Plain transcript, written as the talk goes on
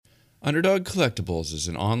Underdog Collectibles is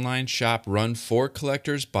an online shop run for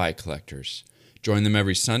collectors by collectors. Join them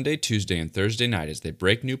every Sunday, Tuesday, and Thursday night as they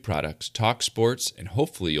break new products, talk sports, and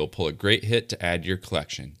hopefully you'll pull a great hit to add to your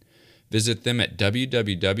collection. Visit them at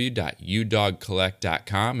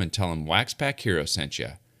www.udogcollect.com and tell them Wax Pack Hero sent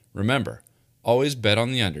you. Remember, always bet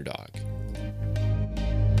on the underdog.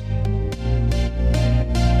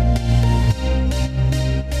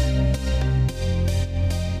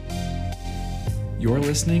 You're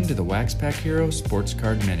listening to the Wax Pack Hero Sports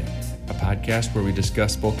Card Minute, a podcast where we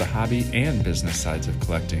discuss both the hobby and business sides of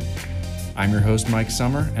collecting. I'm your host, Mike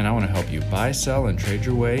Summer, and I want to help you buy, sell, and trade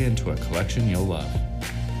your way into a collection you'll love.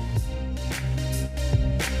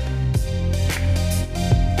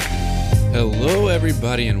 Hello,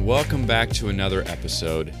 everybody, and welcome back to another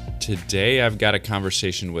episode. Today, I've got a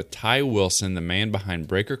conversation with Ty Wilson, the man behind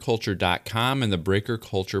BreakerCulture.com and the Breaker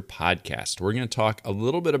Culture podcast. We're going to talk a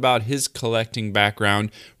little bit about his collecting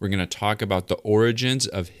background. We're going to talk about the origins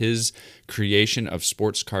of his creation of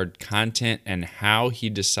sports card content and how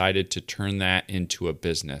he decided to turn that into a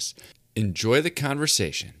business. Enjoy the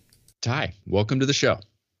conversation. Ty, welcome to the show.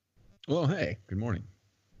 Well, hey, good morning.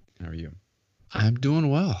 How are you? I'm doing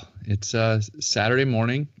well. It's Saturday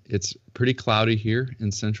morning. It's pretty cloudy here in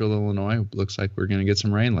central Illinois. Looks like we're going to get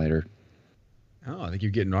some rain later. Oh, I think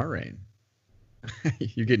you're getting our rain.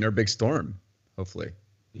 You're getting our big storm, hopefully.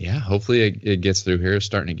 Yeah, hopefully it gets through here. It's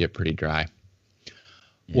starting to get pretty dry.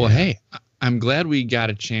 Yeah. Well, hey, I'm glad we got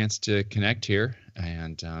a chance to connect here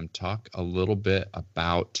and talk a little bit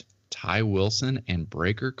about Ty Wilson and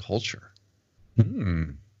Breaker Culture.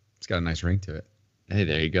 It's got a nice ring to it. Hey,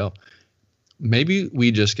 there you go. Maybe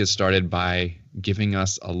we just get started by giving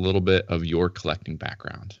us a little bit of your collecting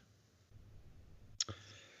background.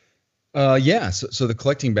 Yeah. So the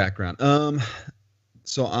collecting background.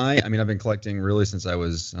 So I've been collecting really since I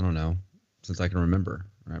was, since I can remember.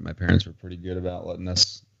 Right. My parents were pretty good about letting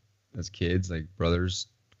us, as kids, like brothers,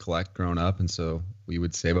 collect growing up, and so we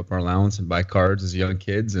would save up our allowance and buy cards as young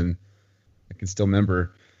kids. And I can still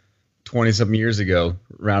remember 20-something years ago,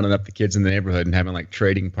 rounding up the kids in the neighborhood and having like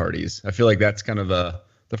trading parties. I feel like that's kind of the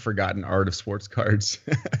forgotten art of sports cards,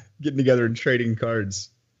 getting together and trading cards.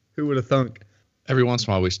 Who would have thunk? Every once in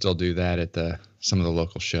a while, we still do that at some of the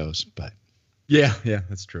local shows, but yeah,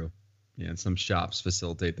 that's true. Yeah, and some shops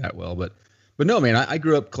facilitate that well, but no, man, I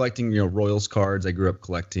grew up collecting, Royals cards. I grew up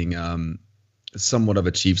collecting somewhat of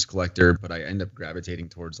a Chiefs collector, but I ended up gravitating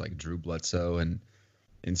towards like Drew Bledsoe and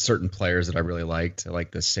certain players that I really liked. I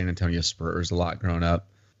liked the San Antonio Spurs a lot growing up.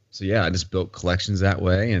 So yeah, I just built collections that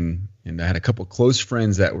way, and I had a couple close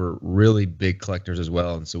friends that were really big collectors as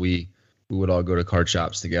well. And so we would all go to card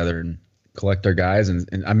shops together and collect our guys. And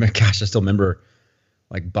I mean, gosh, I still remember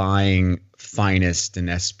like buying Finest and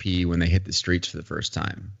SP when they hit the streets for the first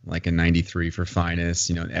time, like in '93 for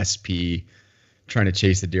Finest, an SP, trying to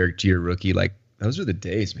chase the Derek Jeter rookie. Like those were the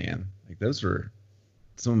days, man. Like those were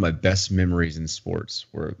some of my best memories in sports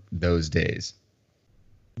were those days.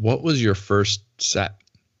 What was your first set?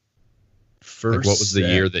 What was the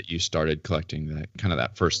year that you started collecting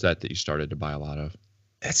that first set that you started to buy a lot of?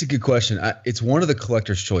 That's a good question. It's one of the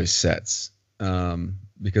collector's choice sets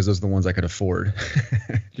because those are the ones I could afford.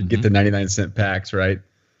 You get the 99-cent packs, right?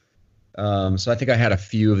 So I think I had a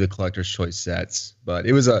few of the collector's choice sets, but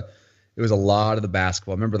it was a lot of the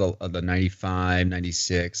basketball. I remember the 95,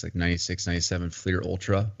 96, like 96, 97 Fleer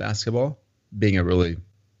Ultra basketball being a really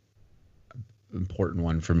important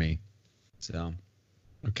one for me. So,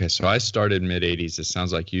 okay, so I started mid-'80s. It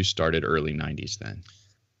sounds like you started early 90s then.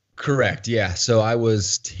 Correct, yeah. So I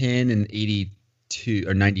was 10 in 82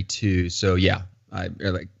 or 92. So yeah, I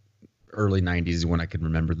like early 90s is when I can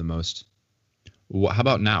remember the most. How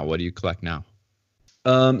about now? What do you collect now?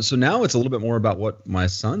 So now it's a little bit more about what my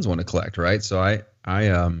sons want to collect, right? So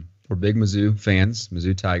we're big Mizzou fans,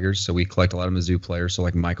 Mizzou Tigers. So we collect a lot of Mizzou players. So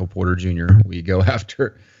like Michael Porter Jr. we go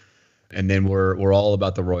after, and then we're all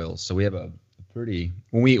about the Royals. So we have a pretty,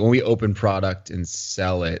 when we open product and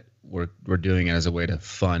sell it, we're doing it as a way to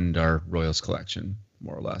fund our Royals collection,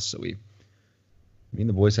 more or less. So me and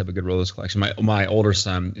the boys have a good Royals collection. My older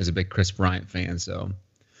son is a big Chris Bryant fan, so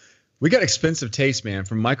we got expensive taste, man.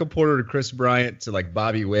 From Michael Porter to Chris Bryant to like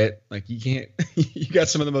Bobby Witt. Like you got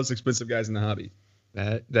some of the most expensive guys in the hobby.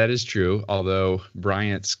 That is true. Although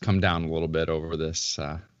Bryant's come down a little bit over this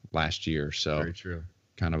last year, so very true.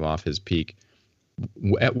 Kind of off his peak.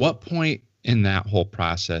 At what point in that whole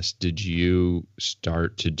process did you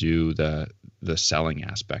start to do the selling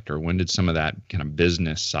aspect, or when did some of that kind of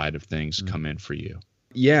business side of things come in for you?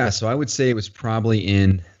 Yeah, so I would say it was probably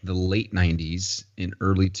in the late 90s and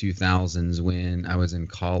early 2000s when I was in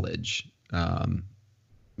college,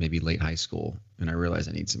 maybe late high school. and I realized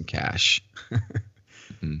I need some cash.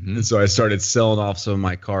 Mm-hmm. And so I started selling off some of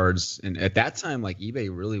my cards. And at that time, like eBay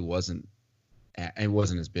really wasn't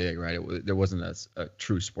as big, right? There wasn't a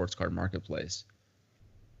true sports card marketplace.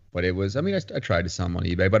 But it was, I mean, I tried to sell them on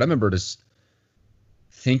eBay, but I remember just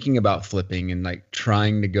thinking about flipping and like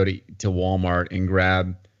trying to go to Walmart and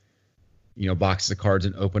grab, boxes of cards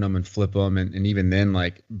and open them and flip them. And even then,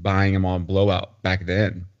 like buying them on blowout back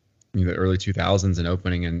then, the early 2000s, and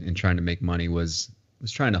opening and trying to make money was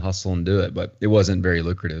trying to hustle and do it, but it wasn't very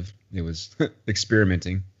lucrative. It was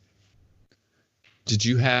experimenting. Did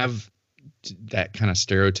you have that kind of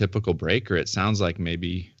stereotypical break, or it sounds like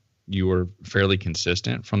maybe you were fairly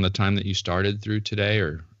consistent from the time that you started through today,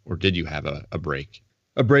 or did you have a break?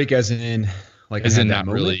 A break as in like as in not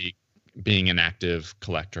really being an active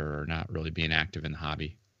collector or not really being active in the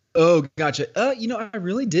hobby? Oh, gotcha. I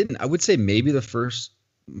really didn't. I would say maybe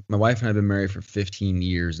my wife and I have been married for 15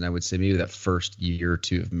 years, and I would say maybe that first year or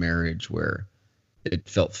two of marriage where it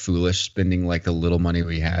felt foolish spending like the little money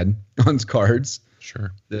we had on cards.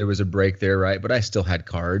 Sure. There was a break there, right? But I still had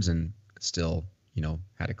cards and still,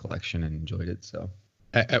 had a collection and enjoyed it. So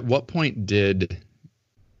at what point did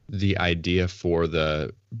the idea for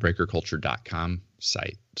the breakerculture.com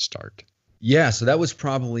site start? Yeah, so that was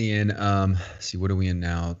probably in what are we in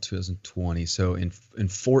now? 2020. So in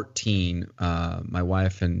 14, my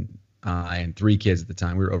wife and I and 3 kids at the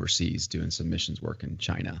time, we were overseas doing some missions work in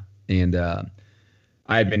China. And I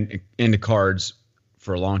had been into cards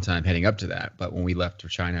for a long time heading up to that, but when we left for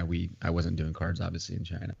China, I wasn't doing cards obviously in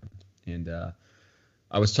China. And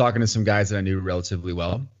I was talking to some guys that I knew relatively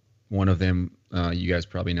well. One of them, you guys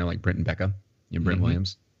probably know, like Brent Becca, Brent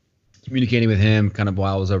Williams. Communicating with him kind of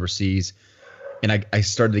while I was overseas. And I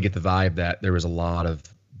started to get the vibe that there was a lot of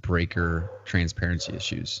breaker transparency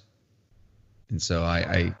issues. And so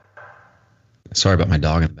sorry about my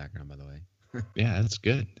dog in the background, by the way. Yeah, that's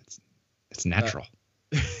good. It's natural.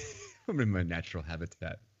 I'm in my natural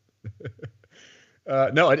habitat.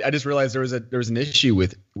 No, I just realized there was an issue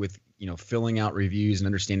with filling out reviews and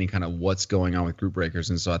understanding kind of what's going on with group breakers.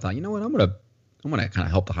 And so I thought, you know what, I'm gonna kind of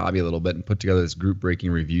help the hobby a little bit and put together this group breaking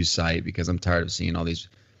review site, because I'm tired of seeing all these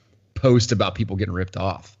posts about people getting ripped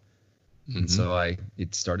off. Mm-hmm. And so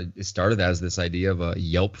it started as this idea of a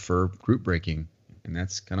Yelp for group breaking, and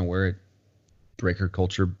that's kind of where breaker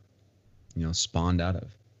culture, spawned out of.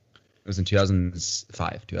 It was in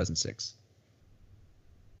 2005, 2006.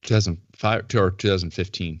 2005 or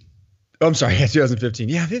 2015. Oh, I'm sorry. Yeah, 2015.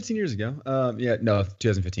 Yeah, 15 years ago.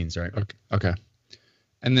 2015. Sorry. Okay.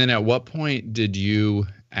 And then at what point did you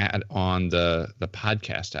add on the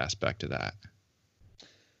podcast aspect of that?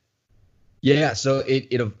 Yeah, so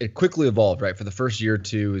it quickly evolved, right? For the first year or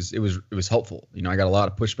two, it was helpful. I got a lot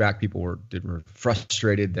of pushback. People were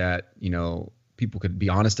frustrated that people could be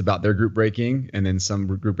honest about their group breaking, and then some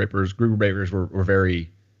group breakers were very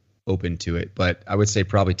open to it. But I would say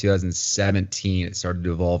probably 2017 it started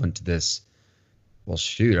to evolve into this. Well,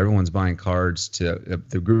 shoot, everyone's buying cards.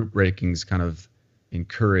 The group breakings kind of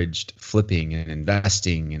encouraged flipping and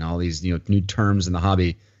investing and all these new terms in the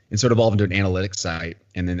hobby, and sort of evolved into an analytics site.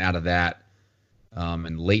 And then out of that,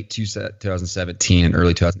 in late 2017 and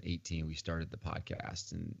early 2018, we started the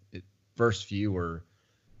podcast. And first few were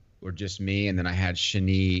just me, and then I had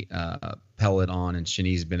Shani Pellet on, and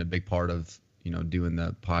Shani's been a big part of doing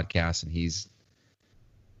the podcast, and he's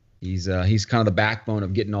kind of the backbone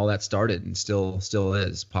of getting all that started, and still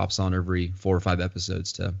is. Pops on every 4 or 5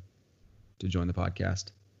 episodes to join the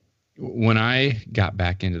podcast. When I got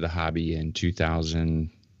back into the hobby in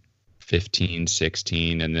 2015,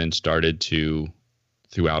 16, and then started to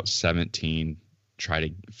throughout 17 try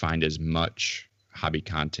to find as much hobby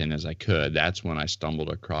content as I could, that's when I stumbled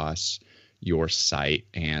across your site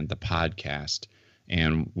and the podcast.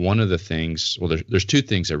 And one of the things, well, there's 2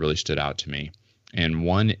 things that really stood out to me. And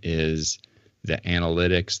one is the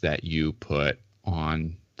analytics that you put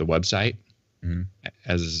on the website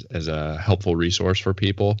as a helpful resource for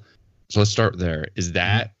people. So let's start there. Is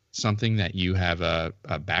that something that you have a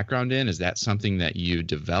background in? Is that something that you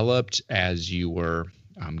developed as you were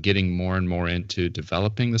getting more and more into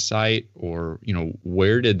developing the site? Or,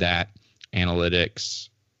 where did that analytics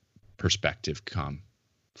perspective come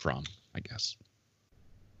from, I guess?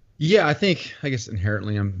 Yeah, I guess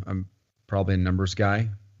inherently I'm probably a numbers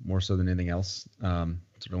guy more so than anything else.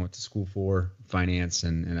 That's what I went to school for, finance,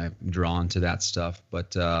 and I'm drawn to that stuff.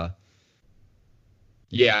 But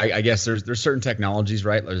yeah, I guess there's certain technologies,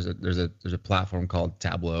 right? There's a platform called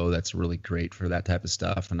Tableau that's really great for that type of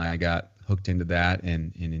stuff, and I got hooked into that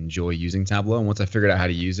and enjoy using Tableau. And once I figured out how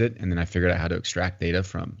to use it, and then I figured out how to extract data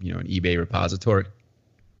from an eBay repository,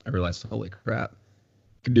 I realized, holy crap,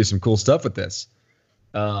 could do some cool stuff with this.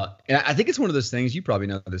 And I think it's one of those things, you probably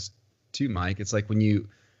know this too, Mike. It's like when you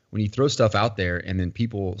throw stuff out there and then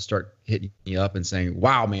people start hitting you up and saying,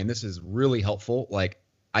 wow, man, this is really helpful. Like,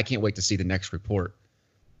 I can't wait to see the next report.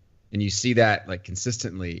 And you see that like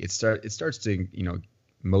consistently, it starts to,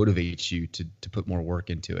 motivate you to put more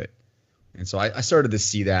work into it. And so I started to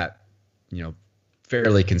see that,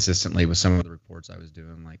 fairly consistently with some of the reports I was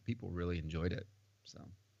doing. Like, people really enjoyed it. So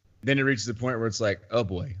then it reaches the point where it's like, oh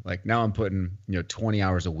boy, like now I'm putting, 20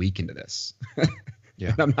 hours a week into this.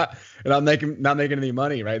 Yeah. And I'm not making any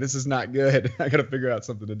money, right? This is not good. I got to figure out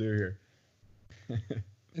something to do here.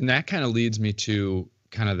 And that kind of leads me to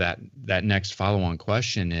kind of that next follow-on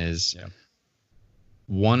question is,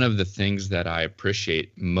 one of the things that I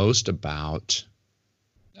appreciate most about,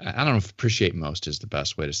 I don't know if appreciate most is the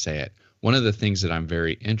best way to say it. One of the things that I'm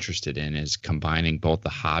very interested in is combining both the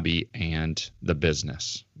hobby and the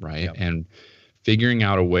business, right? Yep. And figuring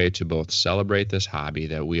out a way to both celebrate this hobby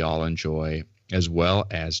that we all enjoy, as well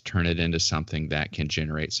as turn it into something that can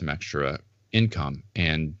generate some extra income.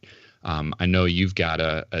 And I know you've got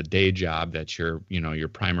a day job that's your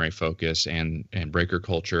primary focus, and Breaker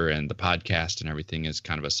Culture and the podcast and everything is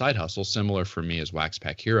kind of a side hustle, similar for me as Wax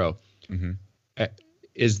Pack Hero. Mm-hmm.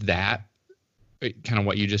 Is that kind of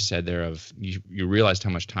what you just said there of you realized how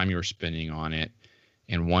much time you were spending on it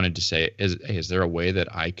and wanted to say, is there a way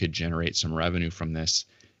that I could generate some revenue from this?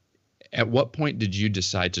 At what point did you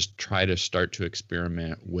decide to try to start to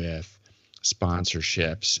experiment with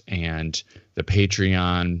sponsorships and the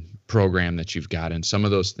Patreon program that you've got and some of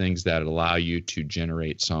those things that allow you to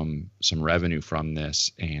generate some revenue from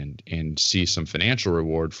this and see some financial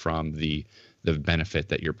reward from the benefit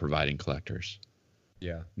that you're providing collectors?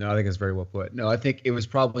 Yeah, no, I think it's very well put. No, I think it was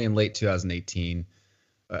probably in late 2018.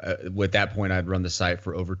 With that point, I'd run the site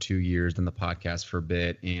for over 2 years, then the podcast for a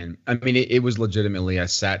bit. And I mean, it was legitimately, I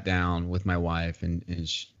sat down with my wife and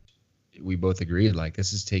we both agreed, like,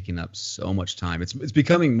 this is taking up so much time. It's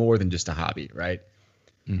becoming more than just a hobby, right?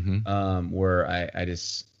 Mm-hmm. Where I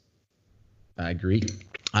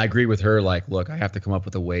agree with her. Like, look, I have to come up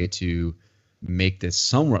with a way to make this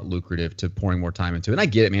somewhat lucrative to pouring more time into it. And I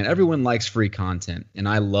get it, man. Everyone likes free content, and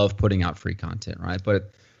I love putting out free content, right? But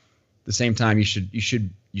at the same time, you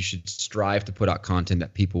should strive to put out content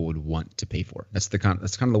that people would want to pay for. That's kind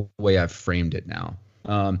of the way I've framed it now.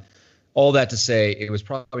 All that to say, it was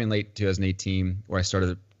probably in late 2018 where I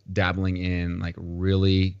started dabbling in like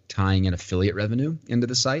really tying in affiliate revenue into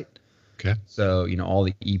the site. Okay. So, all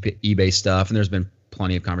the eBay stuff, and there's been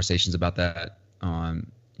plenty of conversations about that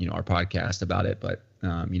on, our podcast about it, but,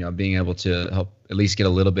 being able to help at least get a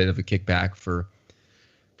little bit of a kickback for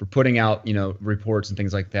putting out, reports and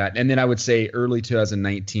things like that. And then I would say early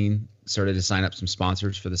 2019 started to sign up some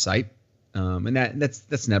sponsors for the site. And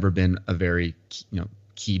that's never been a very,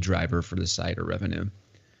 key driver for the site or revenue.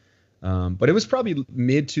 But it was probably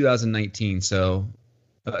mid 2019. So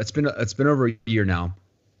it's been over a year now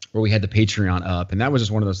where we had the Patreon up. And that was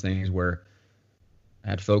just one of those things where I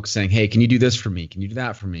had folks saying, hey, can you do this for me? Can you do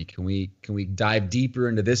that for me? Can we dive deeper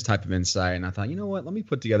into this type of insight? And I thought, you know what, let me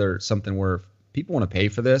put together something where people want to pay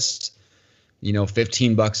for this,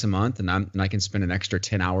 $15 a month. And I can spend an extra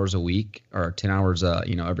 10 hours a week or 10 hours,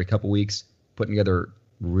 every couple weeks putting together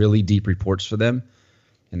really deep reports for them,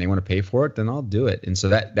 and they want to pay for it, then I'll do it. And so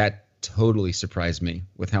that totally surprised me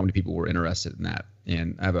with how many people were interested in that.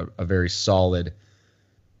 And I have a very solid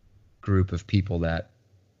group of people that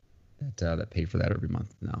pay for that every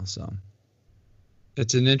month now. So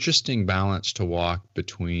it's an interesting balance to walk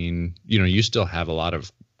between, you still have a lot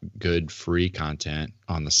of good free content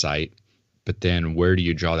on the site, but then where do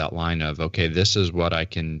you draw that line of, okay, this is what I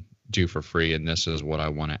can do for free, and this is what I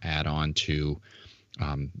want to add on to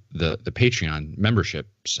the Patreon membership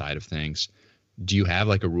side of things. Do you have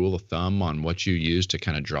like a rule of thumb on what you use to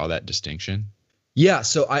kind of draw that distinction? Yeah.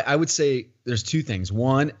 So I would say there's two things.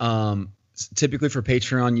 One, typically for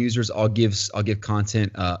Patreon users, I'll give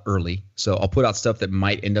content early. So I'll put out stuff that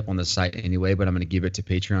might end up on the site anyway, but I'm going to give it to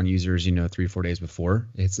Patreon users, 3 or 4 days before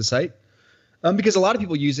it hits the site. Because a lot of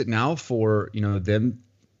people use it now for, them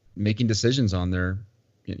making decisions on their,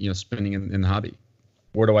 spending in the hobby.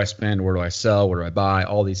 Where do I spend? Where do I sell? Where do I buy?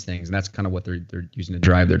 All these things. And that's kind of what they're using to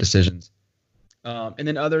drive their decisions. And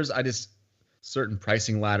then others, certain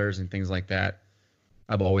pricing ladders and things like that,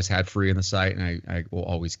 I've always had free on the site, and I will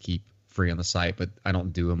always keep free on the site, but I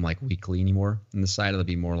don't do them like weekly anymore on the site. It'll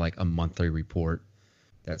be more like a monthly report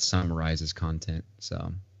that summarizes content.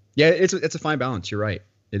 So yeah, it's a fine balance. You're right.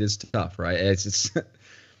 It is tough, right? It's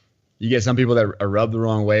you get some people that are rubbed the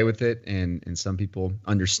wrong way with it, and some people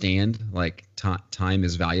understand like time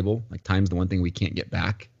is valuable. Like time's the one thing we can't get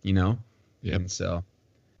back, Yep. And so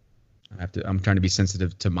I'm trying to be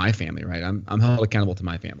sensitive to my family, right? I'm held accountable to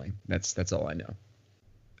my family. That's all I know.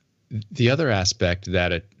 The other aspect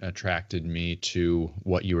that attracted me to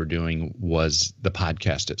what you were doing was the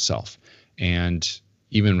podcast itself. And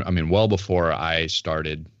even, I mean, well before I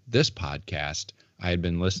started this podcast, I had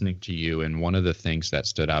been listening to you, and one of the things that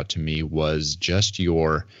stood out to me was just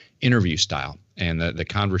your interview style and the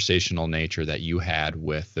conversational nature that you had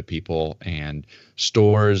with the people and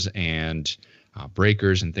stores and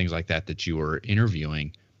breakers and things like that you were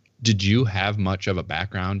interviewing. Did you have much of a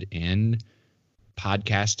background in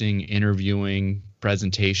podcasting, interviewing,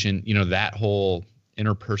 presentation, that whole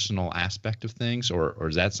interpersonal aspect of things, or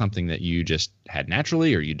is that something that you just had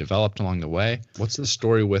naturally or you developed along the way? What's the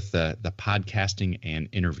story with the podcasting and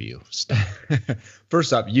interview stuff?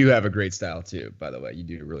 First off, you have a great style too, by the way. You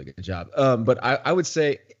do a really good job. But I would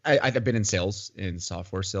say I've been in sales, in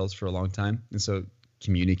software sales for a long time. And so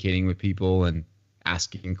communicating with people and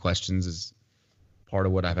asking questions is part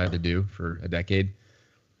of what I've had to do for a decade.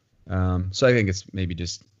 So I think it's maybe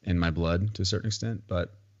just in my blood to a certain extent,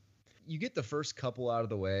 but you get the first couple out of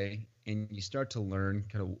the way and you start to learn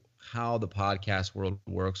kind of how the podcast world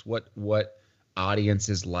works, what audience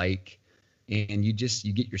is like, and you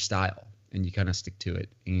get your style and you kind of stick to it.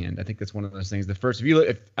 And I think that's one of those things. The first,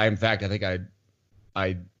 I think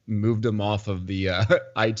I moved them off of the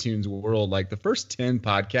iTunes world. Like the first 10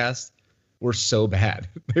 podcasts were so bad.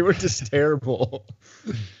 They were just terrible.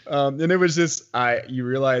 And it was just, you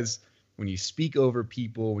realize when you speak over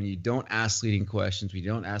people, when you don't ask leading questions, when you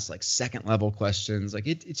don't ask like second level questions, like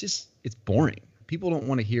it's boring. People don't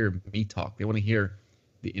want to hear me talk. They want to hear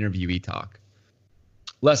the interviewee talk.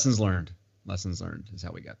 Lessons learned is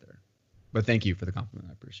how we got there. But thank you for the compliment.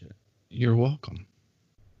 I appreciate it. You're welcome.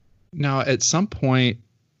 Now, at some point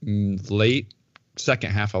late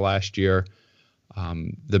second half of last year,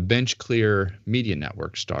 the Bench Clear Media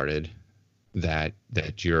Network started that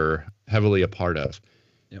you're heavily a part of.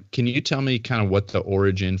 Yep. Can you tell me kind of what the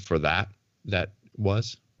origin for that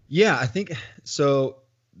was? Yeah, I think so.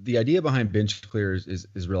 The idea behind Bench Clear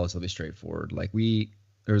is relatively straightforward. Like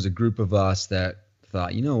there was a group of us that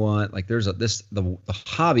thought, you know what, like the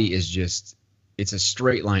hobby is just, it's a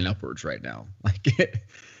straight line upwards right now. Like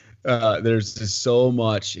there's just so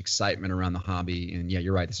much excitement around the hobby. And yeah,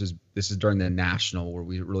 you're right. This is during the national where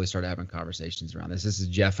we really started having conversations around this. This is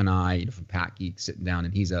Jeff and I, from Pat Geek, sitting down,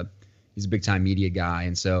 and he's a big time media guy.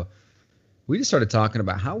 And so we just started talking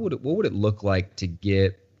about what would it look like to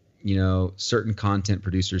get, certain content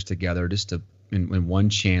producers together just to in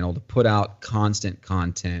one channel to put out constant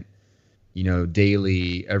content,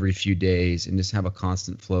 daily, every few days, and just have a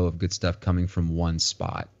constant flow of good stuff coming from one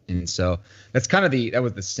spot. And so that's kind of that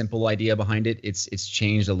was the simple idea behind it. It's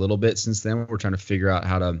changed a little bit since then. We're trying to figure out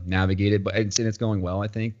how to navigate it, but it's going well, I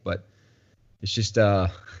think. But it's just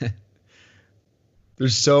there's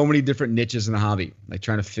so many different niches in the hobby, like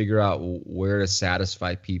trying to figure out where to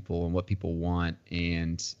satisfy people and what people want,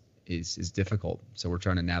 and is difficult. So we're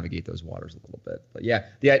trying to navigate those waters a little bit. But yeah,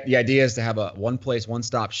 the idea is to have a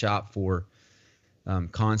one-stop shop for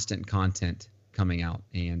constant content coming out,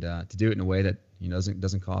 and to do it in a way that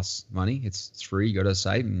doesn't cost money. It's free. You go to the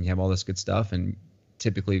site and you have all this good stuff, and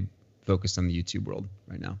typically focused on the YouTube world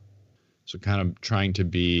right now. So kind of trying to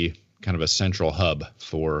be kind of a central hub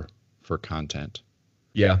for content.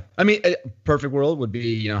 Yeah, I mean, a perfect world would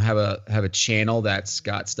be have a channel that's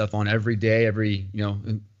got stuff on every day,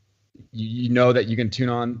 that you can tune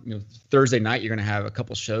on. Thursday night, you're going to have a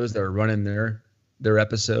couple shows that are running their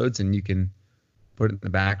episodes, and you can put it in the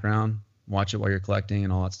background, watch it while you're collecting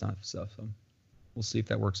and all that stuff. So we'll see if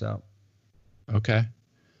that works out. Okay.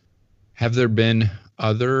 Have there been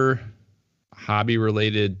other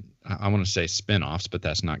hobby-related, I want to say spin-offs, but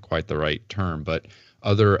that's not quite the right term, but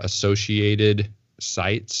other associated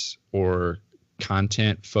sites or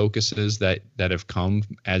content focuses that have come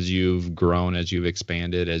as you've grown, as you've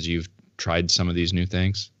expanded, as you've tried some of these new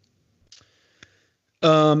things?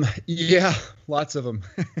 Yeah, lots of them.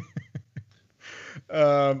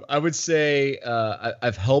 I would say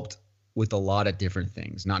I've helped with a lot of different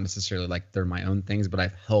things, not necessarily like they're my own things, but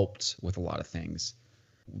I've helped with a lot of things.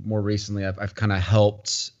 More recently, I've kind of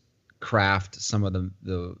helped craft some of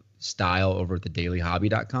the style over at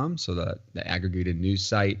thedailyhobby.com, so the aggregated news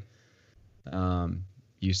site.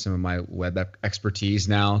 Use some of my web expertise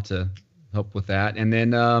now to help with that. And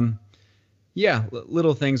then,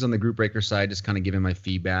 little things on the Group Breaker side, just kind of giving my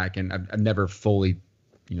feedback. And I've never fully,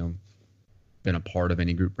 been a part of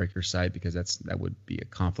any Group Breaker site because that would be a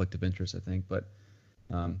conflict of interest, I think. But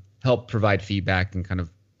help provide feedback and kind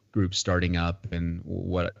of groups starting up and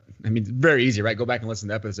it's very easy, right? Go back and listen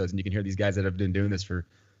to episodes and you can hear these guys that have been doing this for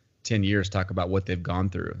 10 years talk about what they've gone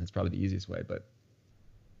through. That's probably the easiest way, but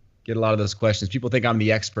get a lot of those questions. People think I'm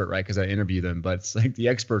the expert, right? Because I interview them, but it's like the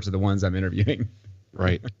experts are the ones I'm interviewing.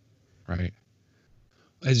 Right. Right.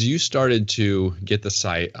 As you started to get the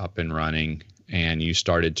site up and running and you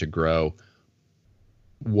started to grow,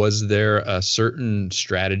 was there a certain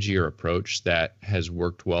strategy or approach that has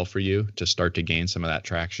worked well for you to start to gain some of that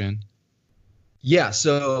traction? Yeah.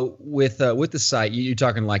 So with the site, you're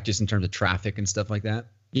talking like just in terms of traffic and stuff like that?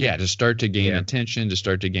 Yeah, to start to gain attention, to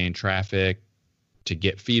start to gain traffic, to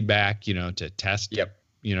get feedback, to test,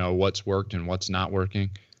 what's worked and what's not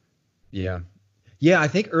working. Yeah. Yeah. I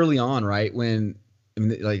think early on, right, when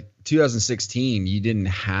like 2016, you didn't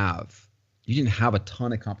have a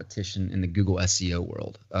ton of competition in the Google SEO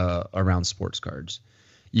world around sports cards.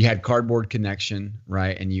 You had Cardboard Connection,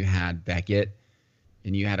 right? And you had Beckett,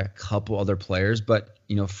 and you had a couple other players. But,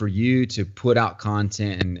 for you to put out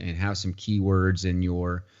content and have some keywords in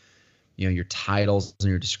your titles and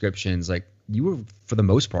your descriptions, like you were, for the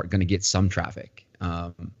most part, going to get some traffic.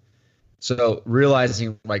 So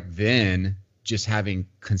realizing like then, just having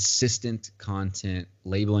consistent content,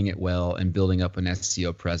 labeling it well, and building up an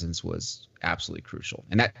SEO presence was absolutely crucial.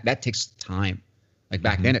 And that takes time. Like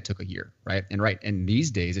back then it took a year, right? And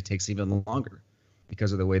these days it takes even longer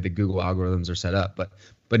because of the way the Google algorithms are set up.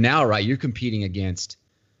 But now, right, you're competing against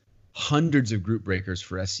hundreds of group breakers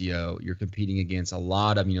for SEO. You're competing against a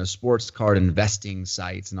lot of, sports card investing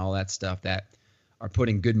sites and all that stuff that are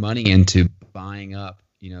putting good money into buying up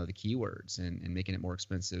the keywords and making it more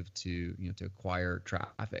expensive to acquire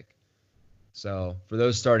traffic. So for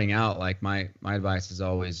those starting out, like my advice is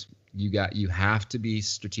always you have to be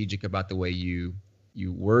strategic about the way you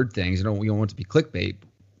word things. You don't want it to be clickbait,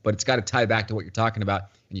 but it's got to tie back to what you're talking about,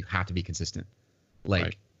 and you have to be consistent,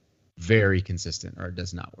 like very consistent, or it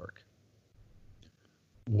does not work.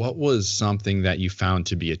 What was something that you found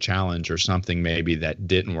to be a challenge, or something maybe that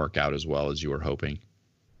didn't work out as well as you were hoping?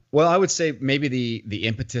 Well, I would say maybe the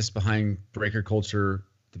impetus behind Breaker Culture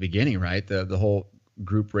at the beginning, right? The whole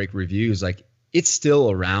group break reviews, like it's still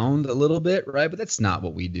around a little bit, right? But that's not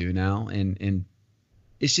what we do now. And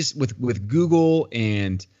it's just with Google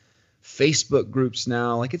and Facebook groups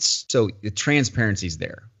now, like the transparency's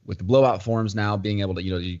there. With the blowout forums now being able to,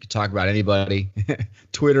 you can talk about anybody,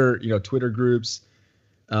 Twitter groups.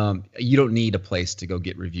 You don't need a place to go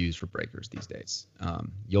get reviews for breakers these days.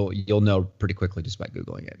 You'll know pretty quickly just by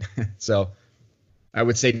Googling it. So I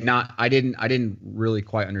would say I didn't really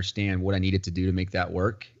quite understand what I needed to do to make that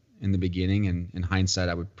work in the beginning. And in hindsight,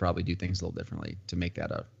 I would probably do things a little differently to make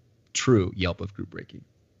that a true Yelp of group breaking.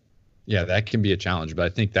 Yeah, that can be a challenge, but I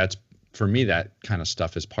think for me, that kind of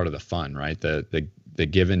stuff is part of the fun, right? The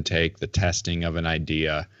give and take, the testing of an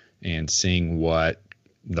idea, and seeing what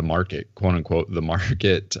the market, quote unquote, the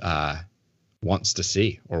market wants to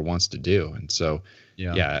see or wants to do. And so,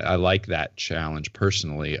 I like that challenge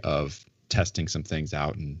personally of testing some things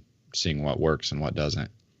out and seeing what works and what doesn't.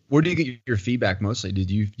 Where do you get your feedback mostly?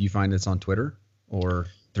 Do you find it's on Twitter or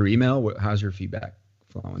through email? How's your feedback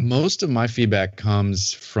flowing? Most of my feedback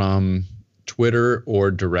comes from Twitter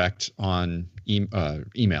or direct on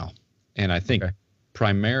email. And I think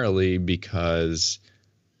primarily because,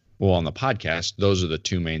 well, on the podcast, those are the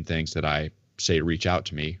two main things that I say reach out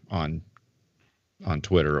to me on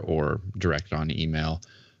Twitter or direct on email.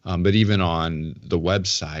 But even on the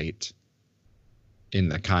website, in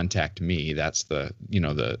the contact me, that's the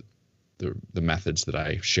methods that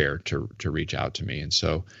I share to reach out to me. And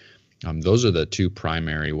so those are the two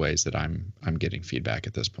primary ways that I'm getting feedback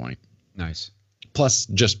at this point. Nice. Plus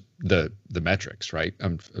just the metrics, right?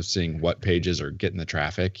 I'm seeing what pages are getting the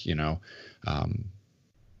traffic,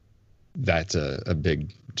 that's a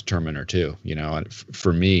big determiner too, and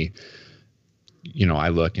for me, I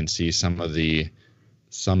look and see some of the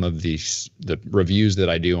reviews that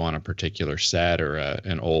I do on a particular set or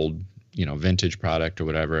an old, vintage product or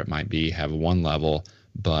whatever it might be, have one level.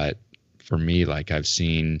 But for me, like I've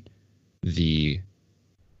seen the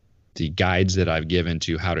guides that I've given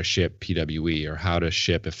to how to ship PWE or how to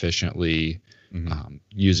ship efficiently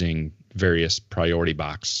using various priority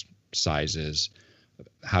box sizes,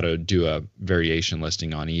 how to do a variation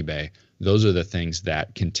listing on eBay. Those are the things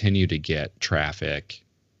that continue to get traffic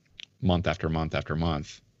month after month after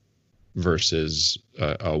month versus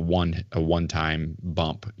a one-time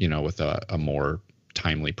bump, with a more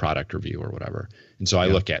timely product review or whatever. And so I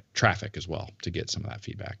look at traffic as well to get some of that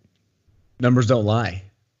feedback. Numbers don't lie,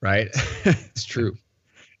 right? It's true.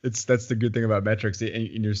 That's the good thing about metrics.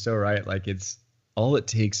 And you're so right. Like it's all it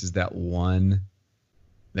takes is that one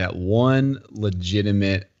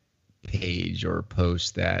legitimate page or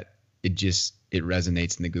post that it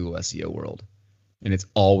resonates in the Google SEO world. and it's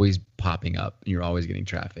always popping up and you're always getting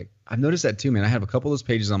traffic. I've noticed that too, man. I have a couple of those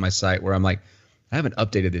pages on my site where I'm like, I haven't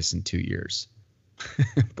updated this in 2 years,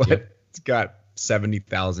 but it's got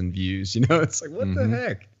 70,000 views. You know, it's like, what the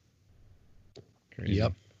heck? Crazy.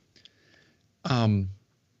 Yep.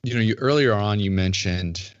 You earlier on, you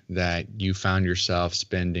mentioned that you found yourself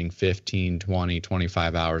spending 15, 20,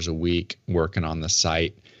 25 hours a week working on the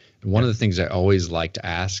site. And one of the things I always like to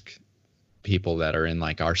ask people that are in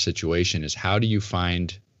like our situation is, how do you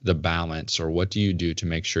find the balance, or what do you do to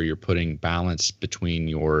make sure you're putting balance between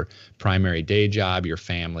your primary day job, your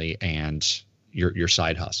family, and your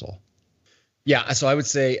side hustle? Yeah. So I would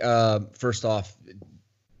say, first off,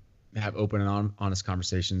 have open and honest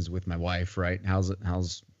conversations with my wife, right?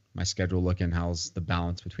 How's my schedule looking? How's the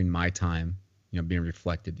balance between my time, being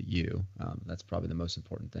reflected to you? That's probably the most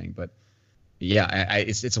important thing. But yeah,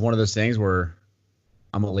 it's one of those things where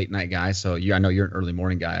I'm a late night guy. So I know you're an early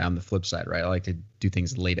morning guy. I'm the flip side, right? I like to do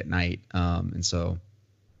things late at night. And so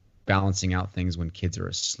balancing out things when kids are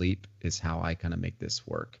asleep is how I kind of make this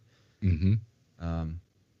work. Mm-hmm.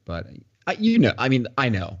 But I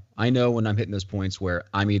know when I'm hitting those points where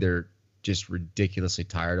I'm either just ridiculously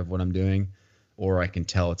tired of what I'm doing, or I can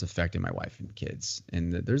tell it's affecting my wife and kids.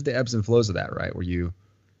 And there's the ebbs and flows of that, right? Where you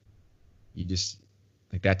just,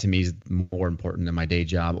 like, that to me is more important than my day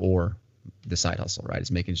job or the side hustle, right?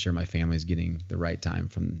 It's making sure my family is getting the right time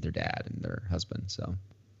from their dad and their husband. So,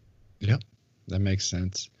 yep, that makes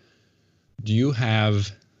sense. Do you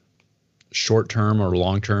have short-term or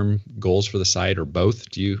long-term goals for the site, or both?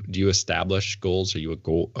 Do you establish goals? Are you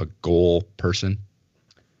a goal person?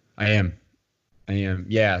 I am.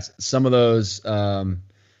 Yeah. Some of those,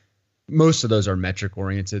 most of those are metric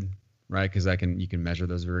oriented, right? Because you can measure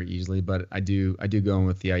those very easily. But I do go in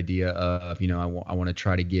with the idea of, I want to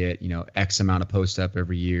try to get, X amount of posts up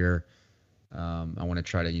every year. I want to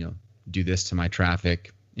try to, do this to my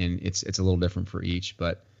traffic, and it's a little different for each.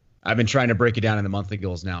 But I've been trying to break it down into monthly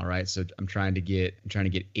goals now, right? So I'm trying to get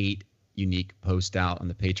 8 unique posts out on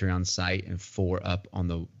the Patreon site and 4 up on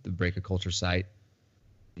the Breaker Culture site.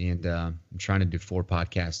 And I'm trying to do 4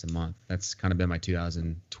 podcasts a month. That's kind of been my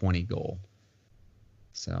 2020 goal.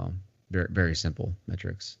 So very, very simple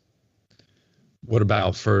metrics. What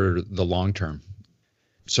about for the long term?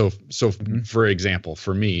 So for example,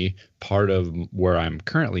 for me, part of where I'm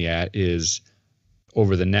currently at is,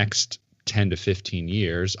 over the next 10 to 15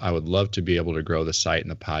 years, I would love to be able to grow the site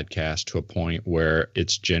and the podcast to a point where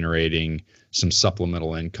it's generating some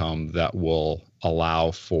supplemental income that will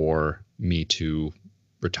allow for me to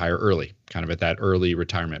retire early, kind of at that early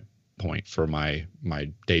retirement point for my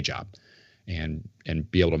day job, and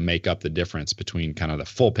be able to make up the difference between kind of the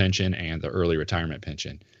full pension and the early retirement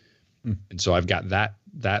pension. And so I've got that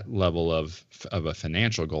level of a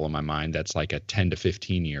financial goal in my mind. That's like a 10 to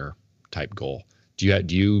 15 year type goal. Do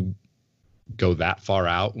you go that far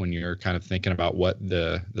out when you're kind of thinking about what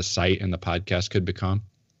the site and the podcast could become?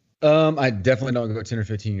 I definitely don't go 10 or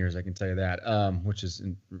 15 years. I can tell you that, which is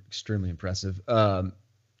extremely impressive.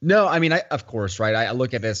 No, I mean, of course, right. I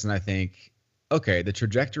look at this and I think, okay, the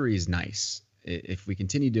trajectory is nice. If we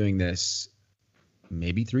continue doing this,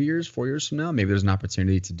 maybe 3 years, 4 years from now, maybe there's an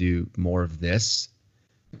opportunity to do more of this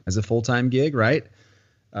as a full-time gig, right?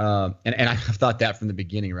 And I've thought that from the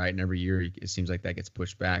beginning, right? And every year it seems like that gets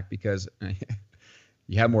pushed back because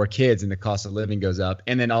you have more kids and the cost of living goes up.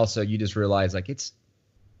 And then also you just realize, like, it's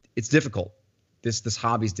difficult. This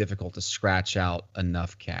hobby is difficult to scratch out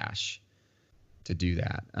enough cash to do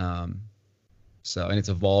that. So, and it's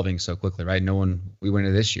evolving so quickly, right? We went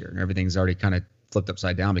into this year and everything's already kind of flipped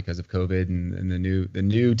upside down because of COVID and the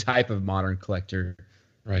new type of modern collector,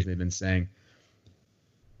 right? As they've been saying.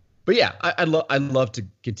 But yeah, I'd love to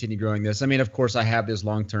continue growing this. I mean, of course, I have those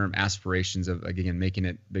long-term aspirations of, again, making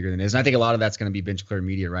it bigger than it is. And I think a lot of that's going to be Bench Clear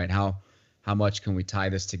Media, right? How much can we tie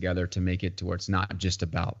this together to make it to where it's not just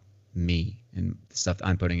about me and the stuff that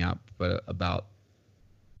I'm putting out, but about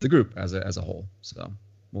the group as a whole. So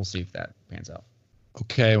we'll see if that pans out.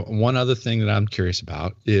 Okay. One other thing that I'm curious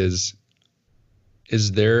about is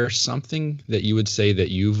there something that you would say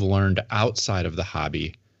that you've learned outside of the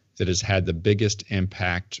hobby that has had the biggest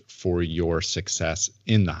impact for your success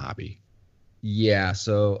in the hobby? Yeah.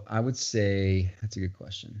 So I would say that's a good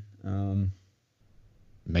question.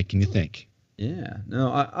 Making you think. Yeah. No,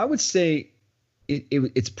 I would say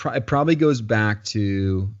it probably goes back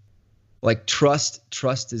to, like, trust.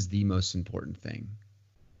 Trust is the most important thing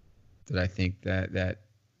that I think that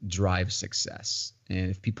drives success.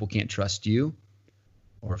 And if people can't trust you,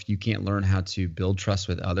 or if you can't learn how to build trust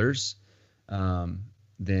with others,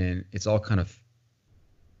 then it's all kind of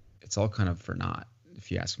for naught,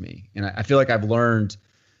 if you ask me. And I feel like I've learned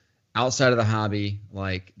outside of the hobby,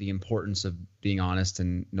 like the importance of being honest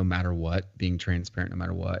and no matter what, being transparent no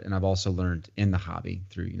matter what. And I've also learned in the hobby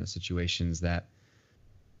through, situations that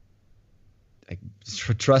like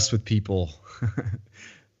trust with people.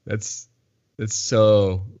 that's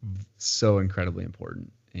so incredibly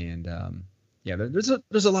important. And yeah, there's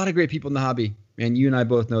a lot of great people in the hobby, and you and I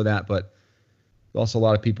both know that, but there's also a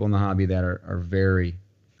lot of people in the hobby that are very,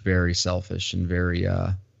 very selfish and very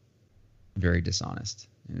very dishonest.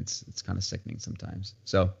 And it's kind of sickening sometimes.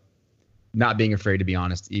 So not being afraid to be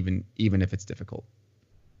honest, even if it's difficult.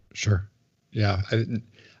 Sure. Yeah.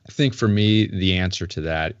 I think for me, the answer to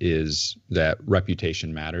that is that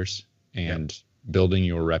reputation matters, and building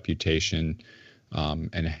your reputation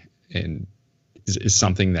and is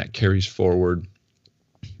something that carries forward,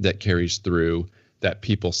 that carries through, that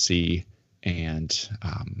people see. And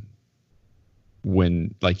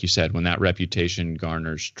when, like you said, when that reputation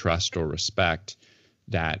garners trust or respect,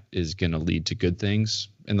 that is going to lead to good things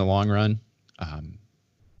in the long run.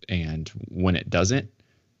 And when it doesn't,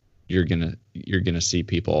 you're gonna see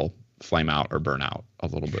people flame out or burn out a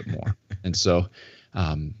little bit more. And so,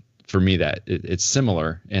 for me, that it's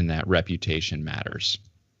similar in that reputation matters.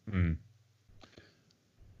 Mm.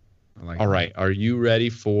 All right, are you ready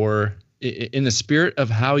for? In the spirit of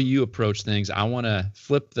how you approach things, I want to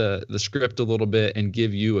flip the script a little bit and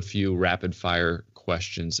give you a few rapid fire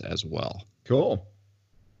questions as well. Cool.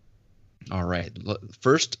 All right.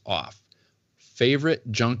 First off, favorite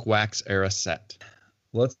Junk Wax era set?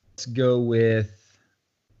 Let's go with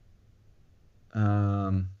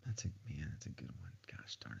that's a good one.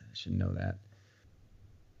 Gosh darn it, I should know that.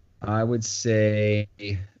 I would say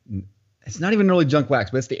it's not even really Junk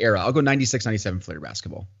Wax, but it's the era. I'll go 96, 97 Flair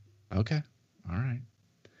basketball. Okay. All right.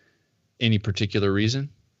 Any particular reason?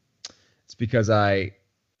 It's because I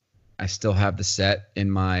still have the set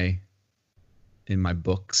in my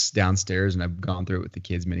books downstairs, and I've gone through it with the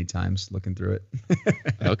kids many times, looking through it.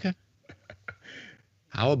 Okay.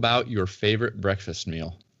 How about your favorite breakfast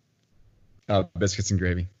meal? Biscuits and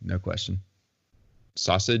gravy, no question.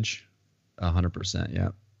 Sausage? 100%, yeah.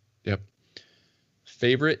 Yep.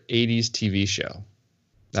 Favorite 80s TV show?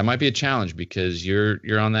 That might be a challenge because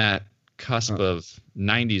you're on that cusp of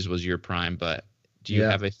 90s was your prime, but do you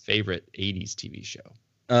have a favorite 80s TV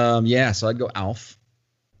show? Yeah, so I'd go Alf.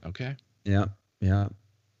 Okay. Yeah,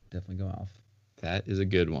 definitely go Alf. That is a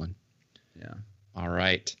good one. Yeah. All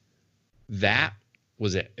right. That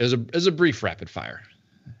was it. It was a brief rapid fire.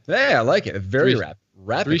 Hey, I like it. Very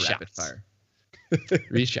rapid shots. fire.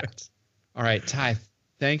 3 shots. All right, Ty,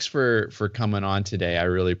 thanks for coming on today. I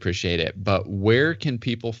really appreciate it. But where can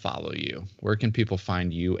people follow you? Where can people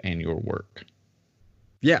find you and your work?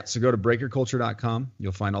 Yeah, so go to breakerculture.com.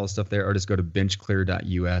 You'll find all the stuff there, or just go to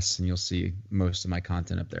benchclear.us and you'll see most of my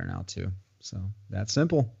content up there now too. So that's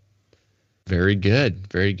simple. Very good.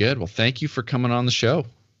 Very good. Well, thank you for coming on the show.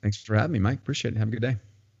 Thanks for having me, Mike. Appreciate it. Have a good day.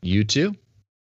 You too.